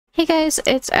Hey guys,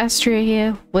 it's Astria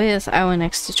here with our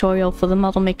next tutorial for the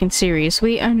model making series.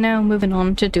 We are now moving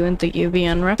on to doing the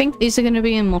UV unwrapping. These are going to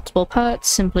be in multiple parts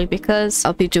simply because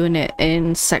I'll be doing it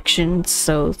in sections,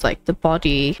 so like the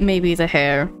body, maybe the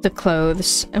hair, the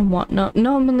clothes and whatnot.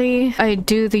 Normally I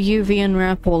do the UV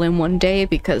unwrap all in one day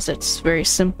because it's very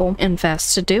simple and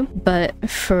fast to do, but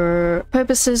for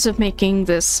purposes of making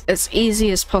this as easy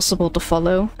as possible to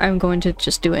follow, I'm going to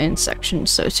just do it in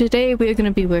sections. So today we're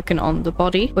going to be working on the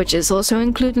body, which is also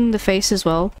including the face as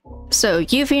well. So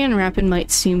UV unwrapping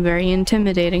might seem very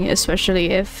intimidating, especially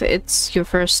if it's your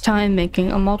first time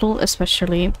making a model,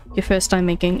 especially your first time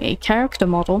making a character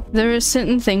model. There are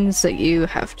certain things that you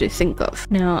have to think of.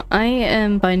 Now, I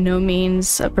am by no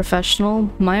means a professional.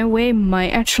 My way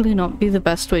might actually not be the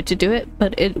best way to do it,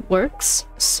 but it works.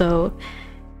 So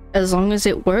as long as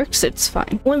it works, it's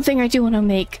fine. One thing I do want to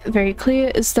make very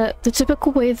clear is that the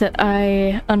typical way that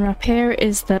I unwrap hair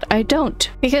is that I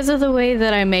don't. Because of the way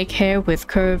that I make hair with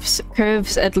curves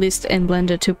at least in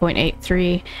Blender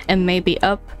 2.83 and maybe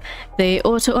up, they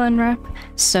auto unwrap,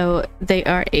 so they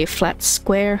are a flat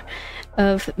square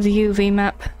of the UV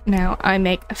map. Now I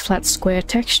make a flat square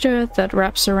texture that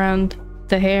wraps around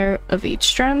the hair of each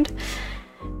strand,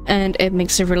 and it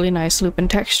makes a really nice looping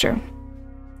texture.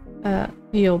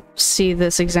 You'll see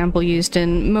this example used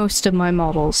in most of my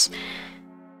models.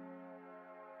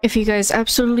 If you guys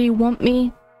absolutely want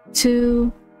me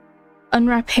to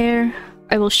unwrap hair,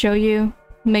 I will show you.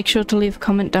 Make sure to leave a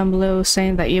comment down below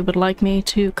saying that you would like me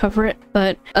to cover it,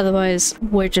 but otherwise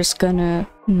we're just gonna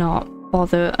not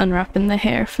bother unwrapping the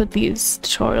hair for these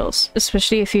tutorials.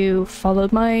 Especially if you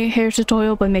followed my hair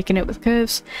tutorial by making it with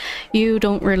curves, you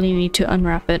don't really need to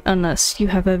unwrap it unless you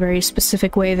have a very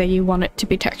specific way that you want it to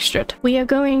be textured. We are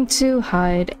going to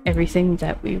hide everything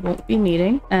that we won't be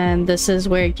needing, and this is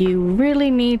where you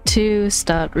really need to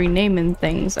start renaming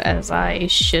things, as I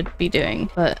should be doing,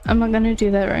 but I'm not gonna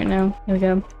do that right now. Here we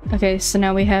go. Okay, so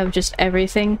now we have just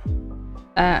everything.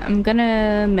 I'm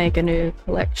gonna make a new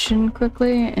collection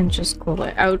quickly and just call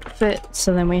it outfit,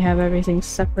 so then we have everything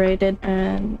separated,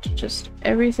 and just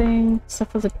everything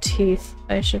except for the teeth.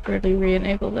 I should really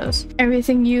re-enable those.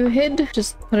 Everything you hid,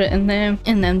 just put it in there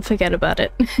and then forget about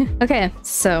it. Okay,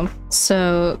 so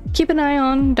keep an eye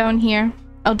on down here.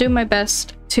 I'll do my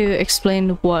best to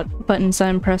explain what buttons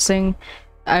I'm pressing.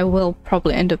 I will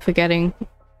probably end up forgetting.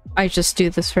 I just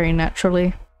do this very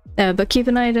naturally. But keep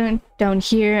an eye down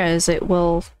here, as it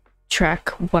will track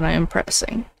what I am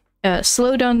pressing.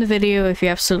 Slow down the video if you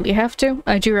absolutely have to.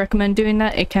 I do recommend doing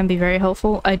that. It can be very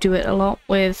helpful. I do it a lot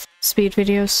with speed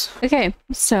videos. Okay,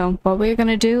 so what we're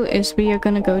gonna do is we are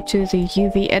gonna go to the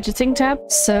UV editing tab.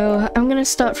 So I'm gonna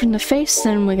start from the face,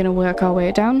 then we're gonna work our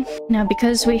way down. Now,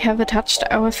 because we have attached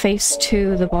our face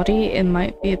to the body, it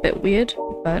might be a bit weird,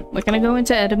 but we're gonna go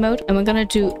into edit mode and we're gonna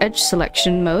do edge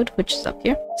selection mode, which is up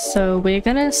here. So we're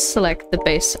gonna select the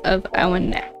base of our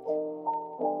neck,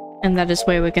 and that is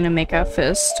where we're gonna make our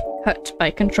first cut by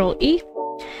Control E,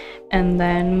 and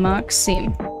then mark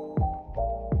seam.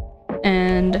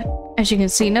 And as you can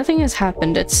see, nothing has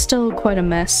happened. It's still quite a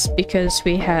mess because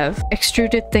we have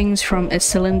extruded things from a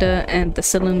cylinder, and the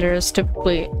cylinder is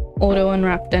typically auto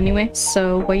unwrapped anyway.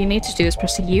 So what you need to do is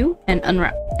press U and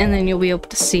unwrap, and then you'll be able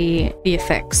to see the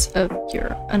effects of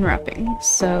your unwrapping.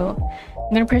 So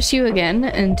I'm gonna press U again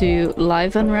and do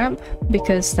live unwrap,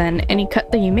 because then any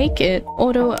cut that you make, it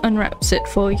auto unwraps it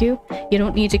for you. You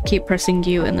don't need to keep pressing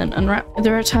U and then unwrap.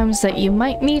 There are times that you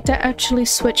might need to actually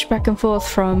switch back and forth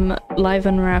from live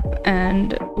unwrap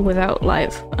and without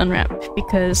live unwrap,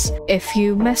 because if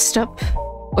you messed up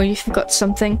or you forgot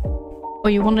something, or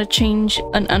you want to change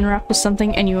an unwrap or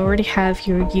something and you already have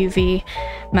your UV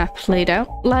map laid out,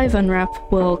 live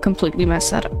unwrap will completely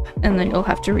mess that up, and then you'll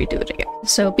have to redo it again.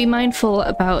 So be mindful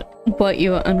about what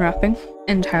you're unwrapping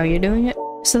and how you're doing it.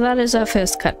 So that is our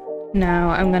first cut.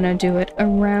 Now I'm gonna do it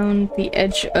around the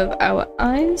edge of our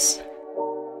eyes.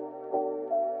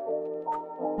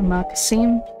 Mark a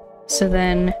seam. So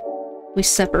then we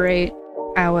separate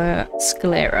our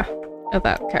sclera of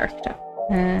our character.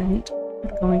 And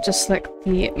I'm going to select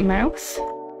the mouth,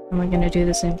 and we're going to do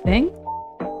the same thing.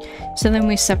 So then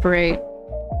we separate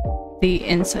the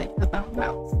inside of our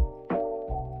mouth.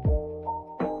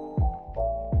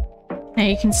 Now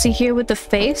you can see here with the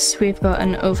face, we've got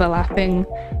an overlapping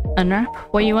unwrap.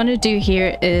 What you want to do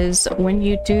here is, when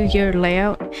you do your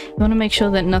layout, you want to make sure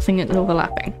that nothing is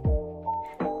overlapping.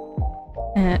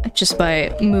 just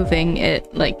by moving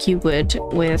it like you would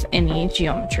with any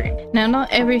geometry. Now,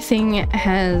 not everything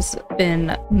has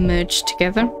been merged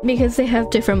together because they have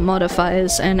different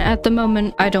modifiers, and at the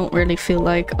moment I don't really feel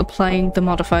like applying the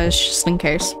modifiers just in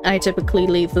case. I typically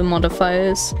leave the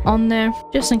modifiers on there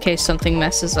just in case something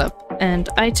messes up, and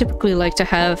I typically like to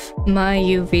have my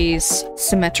UVs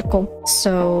symmetrical,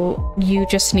 so you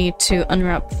just need to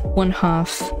unwrap one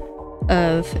half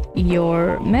of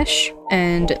your mesh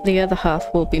and the other half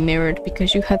will be mirrored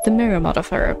because you have the mirror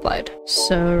modifier applied.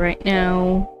 So right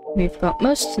now we've got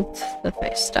most of the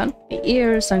face done. The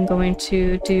ears, I'm going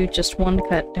to do just one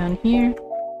cut down here,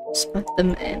 split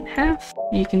them in half.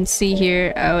 You can see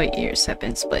here our ears have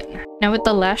been split. Now with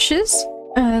the lashes,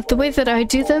 the way that I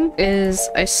do them is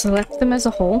I select them as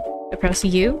a whole, I press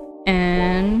U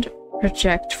and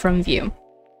project from view,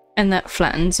 and that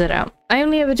flattens it out. I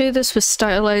only ever do this with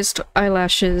stylized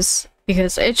eyelashes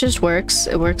because it just works.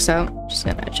 It works out. Just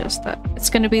gonna adjust that. It's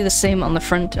gonna be the same on the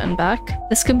front and back.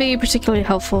 This can be particularly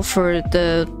helpful for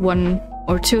the one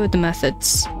or two of the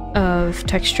methods of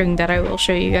texturing that I will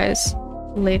show you guys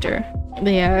later.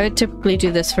 But yeah, I typically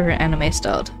do this for anime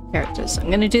styled characters.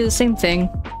 I'm gonna do the same thing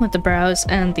with the brows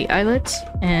and the eyelids,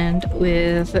 and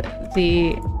with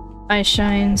the eye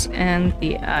shines and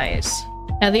the eyes.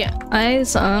 Now the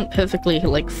eyes aren't perfectly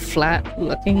like flat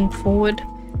looking forward,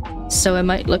 so it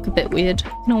might look a bit weird.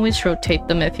 You can always rotate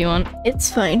them if you want.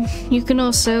 It's fine. You can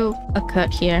also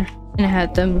cut here and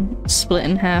have them split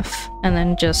in half and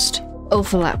then just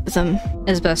overlap them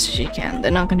as best as you can.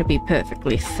 They're not going to be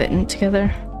perfectly fitting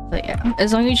together, but yeah,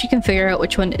 as long as you can figure out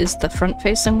which one is the front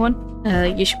facing one,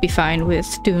 you should be fine with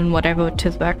doing whatever to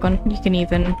the back one. You can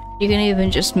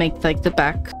even just make like the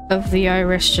back of the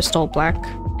iris just all black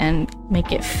and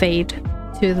make it fade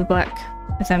to the black,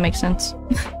 if that makes sense.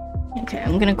 Okay,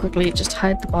 I'm gonna quickly just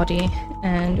hide the body,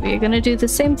 and we're gonna do the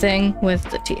same thing with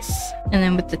the teeth. And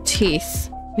then with the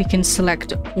teeth, we can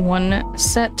select one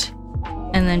set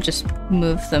and then just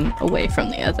move them away from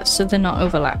the other so they're not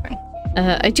overlapping.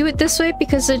 I do it this way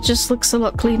because it just looks a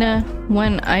lot cleaner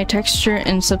when I texture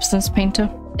in Substance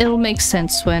Painter. It'll make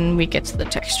sense when we get to the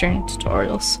texturing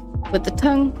tutorials. With the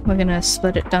tongue, we're gonna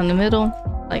split it down the middle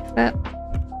like that.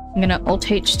 I'm gonna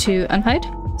Alt-H to unhide.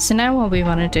 So now what we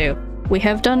want to do, we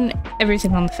have done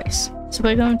everything on the face. So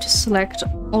we're going to select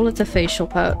all of the facial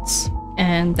parts,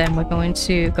 and then we're going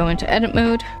to go into edit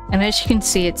mode. And as you can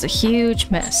see, it's a huge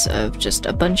mess of just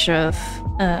a bunch of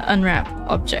unwrap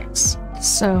objects.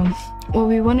 So what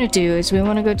we want to do is we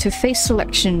want to go to face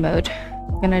selection mode.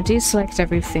 We're going to deselect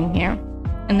everything here.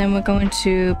 And then we're going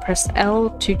to press L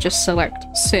to just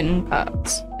select certain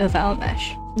parts of our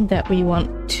mesh that we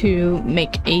want to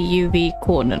make a UV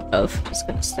coordinate of. Just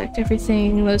gonna select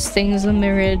everything. Those things are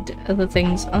mirrored, other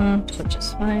things aren't, which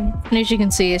is fine. And as you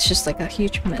can see, it's just like a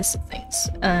huge mess of things.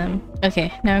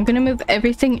 Okay, now I'm gonna move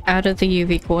everything out of the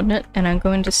UV coordinate, and I'm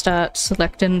going to start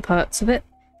selecting parts of it.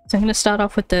 So I'm gonna start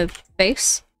off with the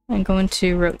face. I'm going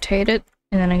to rotate it,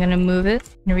 and then I'm gonna move it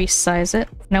and resize it.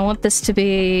 And I want this to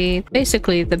be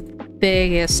basically the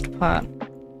biggest part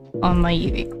on my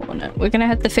UV coordinate. We're gonna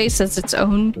have the face as its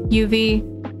own UV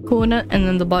coordinate and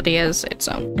then the body as its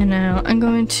own. And now I'm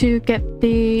going to get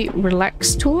the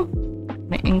relax tool. I'm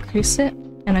gonna increase it,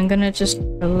 and I'm gonna just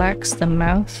relax the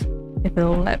mouth if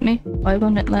it'll let me. Why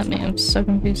won't it let me? I'm so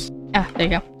confused. Ah, there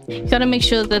you go. You gotta make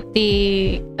sure that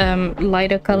the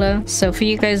lighter color, so for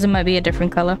you guys it might be a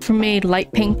different color. For me,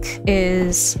 light pink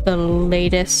is the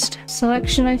latest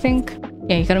selection, I think.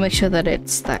 Yeah, you gotta make sure that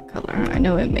it's that color. I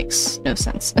know it makes no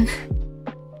sense.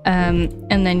 And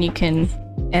then you can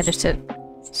edit it.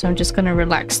 So I'm just gonna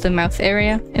relax the mouth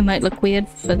area. It might look weird,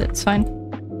 but it's fine.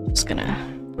 Just gonna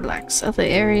relax other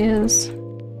areas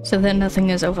so that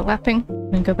nothing is overlapping.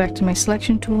 I'm gonna go back to my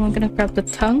selection tool. I'm gonna grab the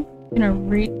tongue. I'm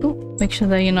gonna make sure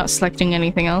that you're not selecting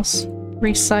anything else.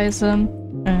 Resize them.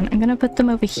 And I'm gonna put them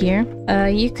over here.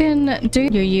 You can do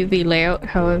your UV layout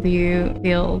however you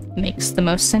feel makes the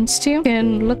most sense to you. You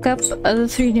can look up other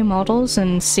 3D models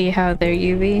and see how their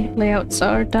UV layouts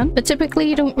are done. But typically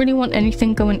you don't really want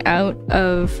anything going out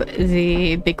of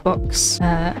the big box.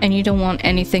 And you don't want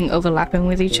anything overlapping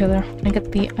with each other. I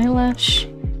got the eyelash.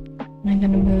 And I'm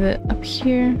gonna move it up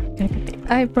here. I'm gonna get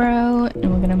the eyebrow,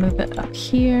 and we're gonna move it up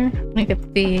here. I'm gonna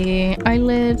get the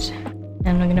eyelid,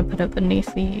 and we're gonna put it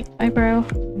beneath the eyebrow.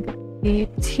 The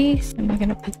teeth, and we're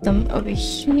gonna put them over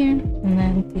here. And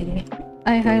then the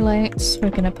eye highlights, we're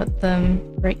gonna put them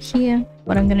right here.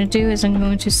 what I'm going to do is I'm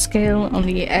going to scale on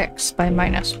the X by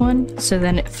 -1, so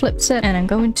then it flips it, and I'm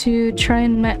going to try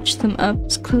and match them up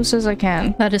as close as I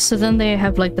can. That is, so then they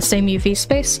have like the same UV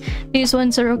space. These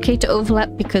ones are okay to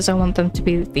overlap because I want them to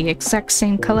be the exact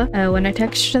same color when I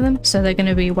texture them, so they're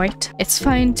going to be white. It's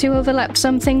fine to overlap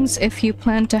some things if you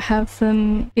plan to have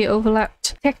them be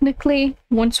overlapped. Technically,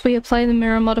 once we apply the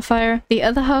mirror modifier, the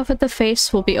other half of the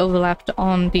face will be overlapped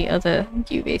on the other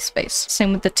UV space.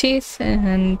 Same with the teeth,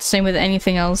 and same with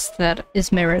anything else that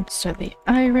is mirrored. So the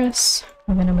iris,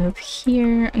 I'm gonna move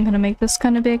here. I'm gonna make this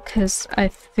kind of big because I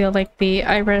feel like the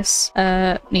iris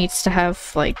needs to have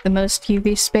like the most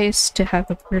UV space to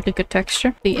have a really good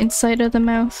texture. The inside of the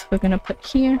mouth we're gonna put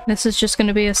here. This is just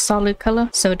gonna be a solid color,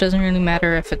 so it doesn't really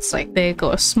matter if it's like big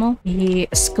or small. The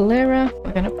sclera,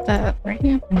 we're gonna put that right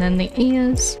here. And then the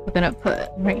ears, we're gonna put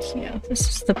right here. This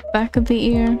is the back of the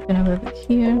ear. I'm gonna move it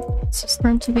here. This is the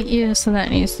front of the ear, so that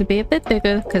needs to be a bit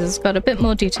bigger because it's got a bit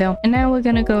more detail. And now we're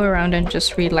gonna go around and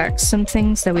just relax some things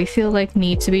that we feel like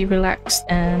need to be relaxed,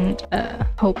 and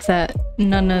hope that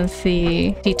none of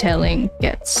the detailing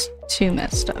gets too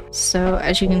messed up. So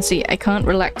as you can see, I can't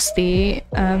relax the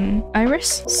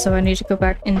iris, so I need to go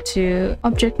back into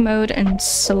object mode and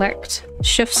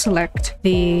shift select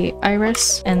the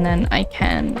iris, and then I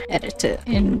can edit it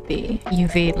in the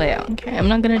UV layout. Okay, I'm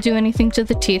not gonna do anything to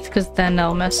the teeth because then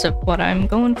I'll mess up what I'm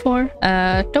going for.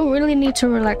 Don't really need to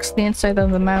relax the inside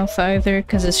of the mouth either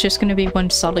because it's just gonna be one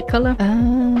solid color.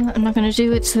 I'm not gonna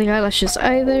do it to the eyelashes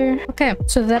either. Okay,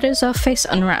 so that is our face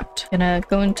unwrapped. Gonna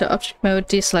go into object mode,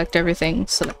 deselect everything,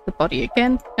 select the body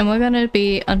again, and we're gonna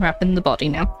be unwrapping the body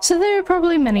now. So there are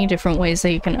probably many different ways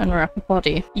that you can unwrap a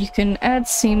body. You can add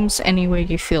seams anywhere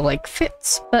you feel like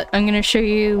fits, but I'm gonna show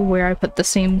you where I put the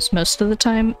seams most of the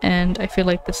time, and I feel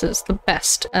like this is the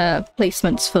best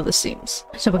placements for the seams.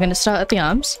 So we're gonna start at the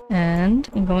arms, and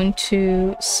I'm going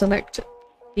to select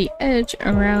the edge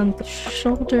around the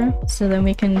shoulder so then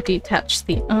we can detach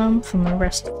the arm from the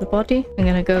rest of the body. I'm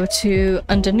going to go to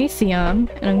underneath the arm,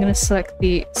 and I'm going to select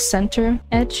the center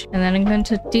edge, and then I'm going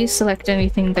to deselect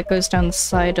anything that goes down the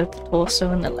side of the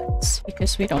torso and the legs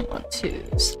because we don't want to.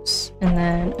 And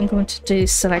then I'm going to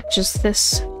deselect just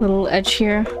this little edge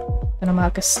here. I'm gonna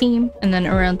mark a seam, and then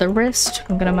around the wrist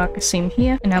I'm gonna mark a seam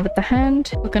here. And now with the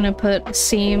hand we're gonna put a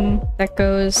seam that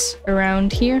goes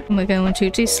around here, and we're going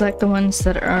to deselect the ones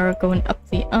that are going up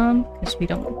the arm because we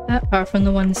don't want that, apart from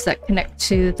the ones that connect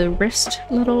to the wrist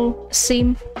little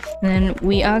seam. And then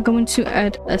we are going to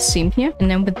add a seam here,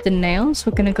 and then with the nails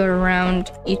we're gonna go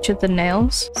around each of the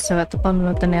nails, so at the bottom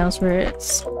of the nails where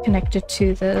it's connected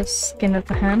to the skin of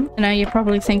the hand. And now you're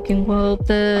probably thinking, well,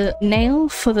 the nail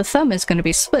for the thumb is going to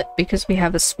be split because we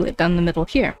have a split down the middle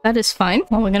here. That is fine.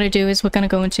 What we're going to do is we're going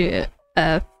to go into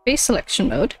face selection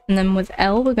mode, and then with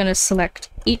L we're going to select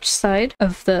each side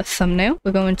of the thumbnail.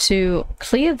 We're going to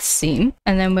clear the seam,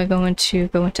 and then we're going to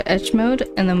go into edge mode,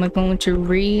 and then we're going to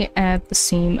re-add the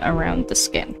seam around the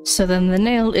skin. So then the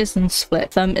nail isn't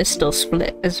split, thumb is still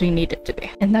split as we need it to be.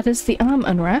 And that is the arm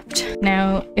unwrapped.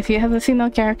 Now if you have a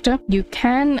female character, you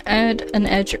can add an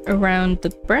edge around the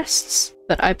breasts,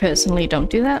 but I personally don't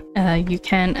do that. You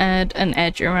can add an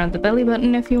edge around the belly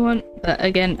button if you want, but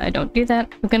again, I don't do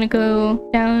that. We're gonna go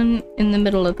down in the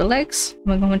middle of the legs.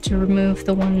 We're going to remove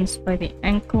the ones by the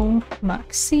ankle,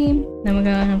 mark seam. Then we're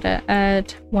going to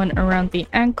add one around the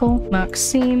ankle, mark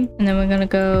seam. And then we're gonna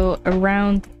go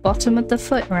around the bottom of the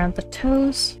foot, around the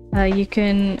toes. You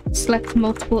can select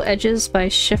multiple edges by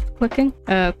shift clicking,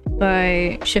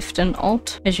 by shift and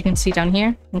alt, as you can see down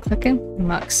here. I'm clicking,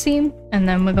 mark seam, and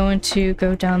then we're going to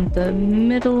go down the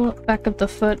middle back of the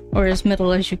foot, or as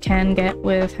middle as you can get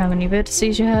with how many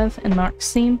vertices you have, and mark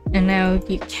seam. And now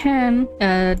you can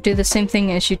do the same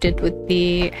thing as you did with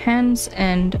the hands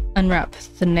and unwrap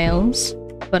the nails.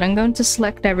 But I'm going to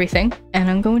select everything, and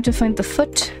I'm going to find the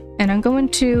foot, and I'm going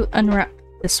to unwrap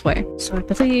this way. So I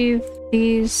believe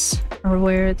these are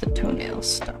where the toenail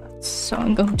starts. So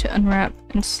I'm going to unwrap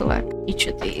and select each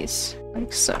of these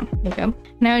like so. There you go.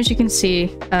 Now as you can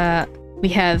see, we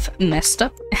have messed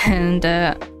up, and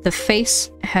the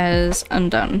face has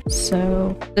undone.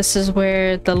 So this is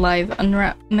where the live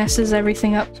unwrap messes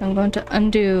everything up. So I'm going to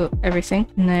undo everything,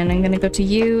 and then I'm going to go to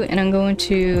U, and I'm going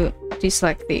to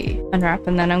deselect the unwrap,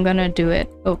 and then I'm going to do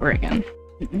it over again.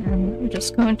 And I'm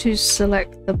just going to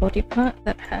select the body part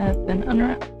that had been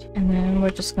unwrapped, and then we're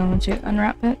just going to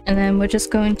unwrap it, and then we're just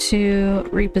going to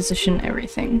reposition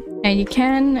everything. Now you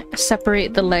can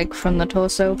separate the leg from the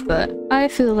torso, but I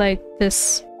feel like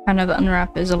this kind of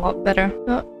unwrap is a lot better.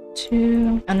 Got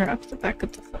to unwrap the back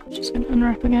of the foot. Just gonna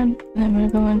unwrap again, and then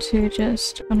we're going to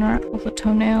just unwrap all the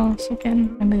toenails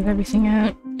again and move everything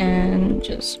out and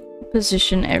just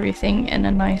position everything in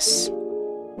a nice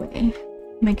way,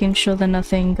 making sure that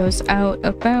nothing goes out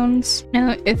of bounds.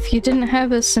 Now, if you didn't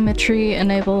have a symmetry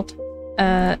enabled,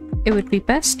 it would be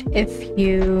best if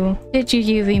you did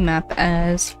your UV map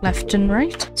as left and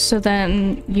right, so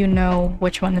then you know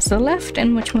which one is the left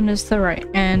and which one is the right.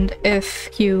 And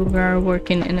if you are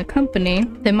working in a company,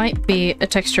 there might be a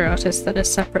texture artist that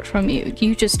is separate from you.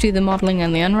 You just do the modeling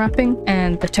and the unwrapping,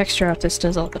 and the texture artist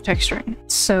does all the texturing.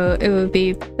 So it would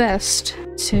be best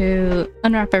to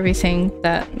unwrap everything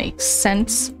that makes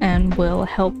sense and will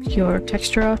help your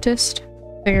texture artist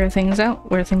figure things out,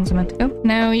 where things are meant to go.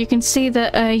 Now you can see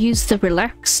that I used the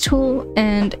relax tool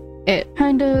and it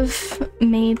kind of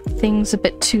made things a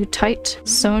bit too tight.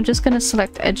 So I'm just gonna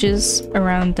select edges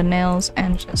around the nails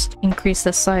and just increase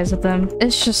the size of them.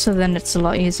 It's just so then it's a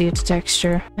lot easier to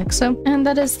texture, like so. And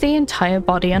that is the entire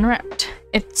body unwrapped.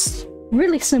 It's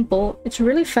really simple, it's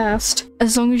really fast,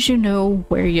 as long as you know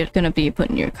where you're gonna be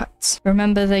putting your cuts.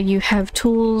 Remember that you have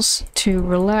tools to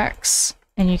relax,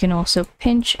 and you can also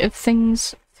pinch if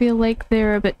things feel like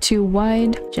they're a bit too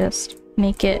wide. Just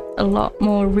make it a lot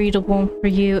more readable for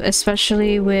you,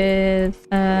 especially with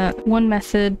one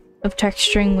method of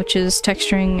texturing, which is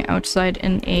texturing outside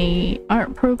in a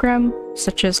art program,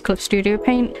 such as Clip Studio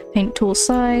Paint, Paint Tool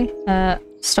Sci,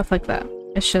 stuff like that.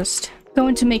 It's just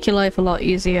going to make your life a lot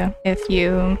easier if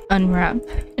you unwrap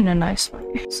in a nice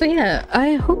way. So yeah,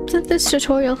 I hope that this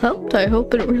tutorial helped. I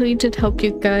hope it really did help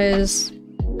you guys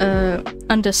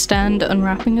understand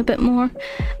unwrapping a bit more,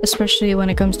 especially when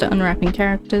it comes to unwrapping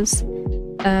characters.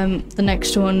 The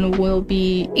next one will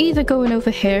be either going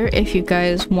over hair, if you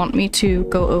guys want me to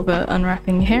go over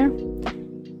unwrapping hair.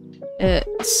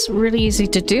 It's really easy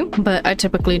to do, but I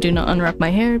typically do not unwrap my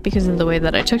hair because of the way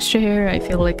that I texture hair. I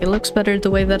feel like it looks better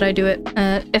the way that I do it.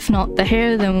 If not the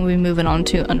hair, then we'll be moving on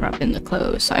to unwrapping the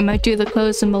clothes. I might do the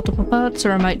clothes in multiple parts,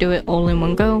 or I might do it all in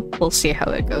one go. We'll see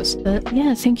how it goes. But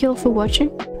yeah, thank you all for watching.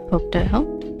 Hope that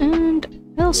helped, and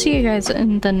I'll see you guys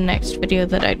in the next video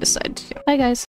that I decide to do. Bye guys!